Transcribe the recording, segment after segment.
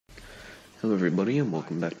Hello everybody and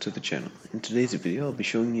welcome back to the channel. In today's video I'll be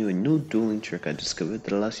showing you a new dueling trick I discovered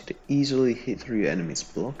that allows you to easily hit through your enemy's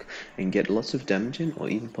block and get lots of damage in or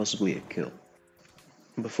even possibly a kill.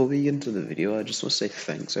 Before we get into the video, I just want to say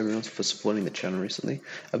thanks everyone for supporting the channel recently.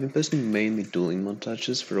 I've been posting mainly dueling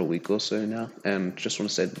montages for a week or so now, and just want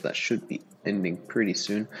to say that should be ending pretty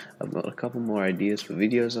soon. I've got a couple more ideas for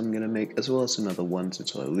videos I'm going to make, as well as some other ones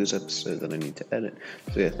until I lose episodes that I need to edit.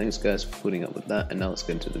 So yeah, thanks guys for putting up with that, and now let's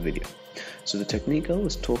get into the video. So the technique I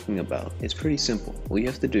was talking about is pretty simple. All you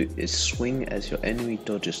have to do is swing as your enemy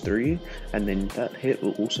dodges through you, and then that hit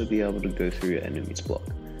will also be able to go through your enemy's block.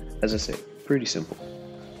 As I say, pretty simple.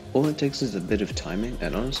 All it takes is a bit of timing,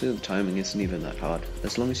 and honestly the timing isn't even that hard.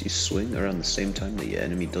 As long as you swing around the same time that your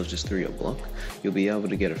enemy dodges through your block, you'll be able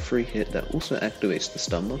to get a free hit that also activates the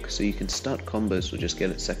stun lock, so you can start combos or just get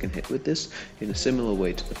a second hit with this in a similar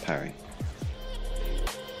way to the parry.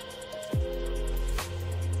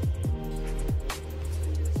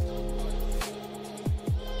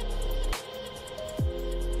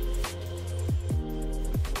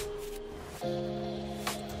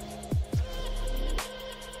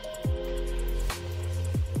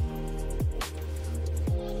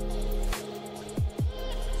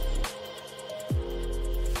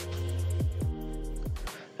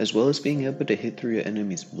 As well as being able to hit through your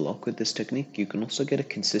enemy's block with this technique, you can also get a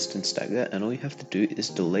consistent stagger, and all you have to do is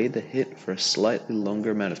delay the hit for a slightly longer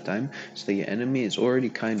amount of time so that your enemy is already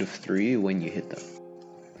kind of through you when you hit them.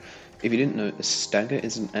 If you didn't know, a stagger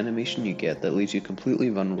is an animation you get that leaves you completely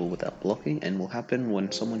vulnerable without blocking and will happen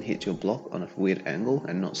when someone hits your block on a weird angle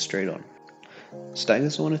and not straight on.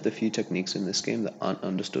 Staggers are one of the few techniques in this game that aren't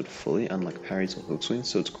understood fully, unlike parries or hook swings,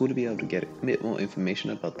 so it's cool to be able to get a bit more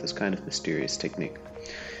information about this kind of mysterious technique.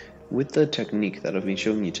 With the technique that I've been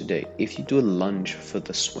showing you today, if you do a lunge for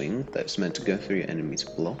the swing that's meant to go through your enemy's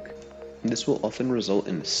block, this will often result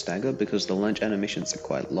in a stagger because the lunge animations are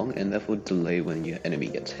quite long and therefore delay when your enemy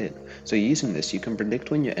gets hit. So using this, you can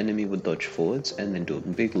predict when your enemy would dodge forwards and then do a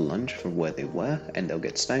big lunge from where they were, and they'll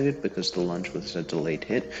get staggered because the lunge was a delayed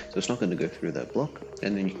hit, so it's not going to go through their block,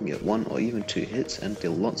 and then you can get 1 or even 2 hits and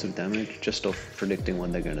deal lots of damage just off predicting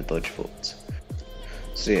when they're going to dodge forwards.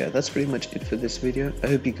 So yeah, that's pretty much it for this video. I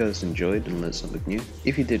hope you guys enjoyed and learned something new.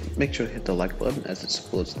 If you did, make sure to hit the like button as it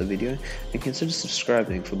supports the video, and consider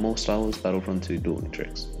subscribing for more Star Wars Battlefront 2 dueling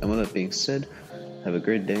tricks. And with that being said, have a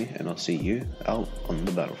great day, and I'll see you out on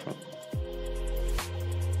the Battlefront.